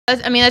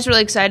I mean, that's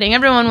really exciting.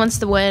 Everyone wants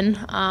to win.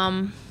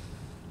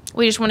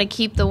 We just want to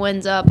keep the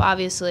wins up,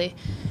 obviously.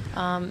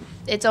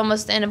 It's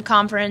almost the end of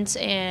conference,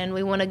 and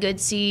we want a good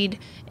seed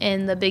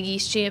in the Big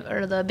East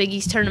the Big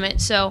East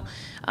tournament. So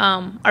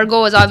our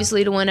goal is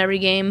obviously to win every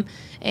game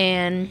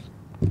and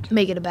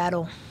make it a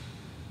battle.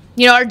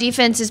 You know, our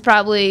defense is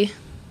probably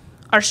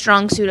our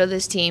strong suit of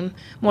this team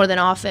more than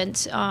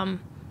offense.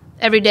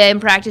 Every day in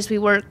practice we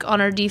work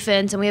on our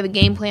defense, and we have a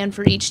game plan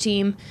for each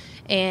team.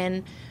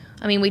 And,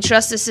 I mean, we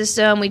trust the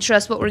system. We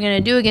trust what we're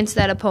going to do against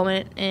that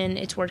opponent, and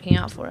it's working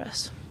out for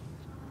us.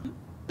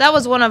 That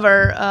was one of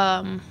our,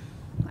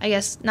 I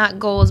guess, not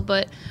goals,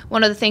 but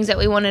one of the things that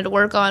we wanted to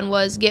work on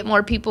was get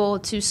more people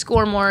to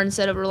score more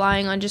instead of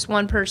relying on just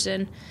one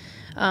person.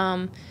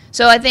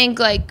 So I think,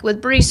 like,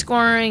 with Bree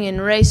scoring and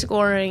Ray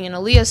scoring and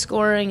Aaliyah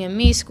scoring and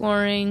me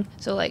scoring,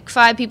 so, like,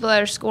 5 people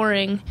that are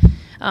scoring,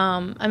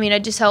 I mean,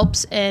 it just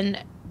helps, and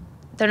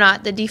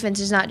the defense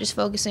is not just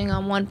focusing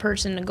on one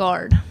person to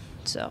guard.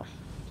 So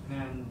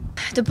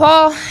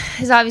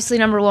DePaul is obviously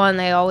number one.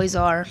 They always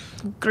are.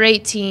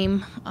 Great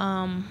team.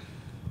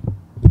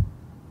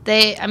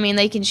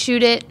 They can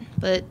shoot it,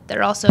 but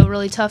they're also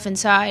really tough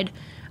inside.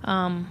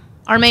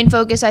 Our main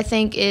focus, I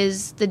think,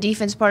 is the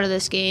defense part of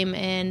this game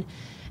and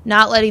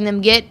not letting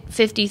them get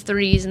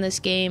 53s in this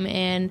game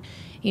and,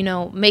 you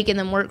know, making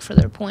them work for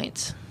their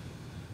points.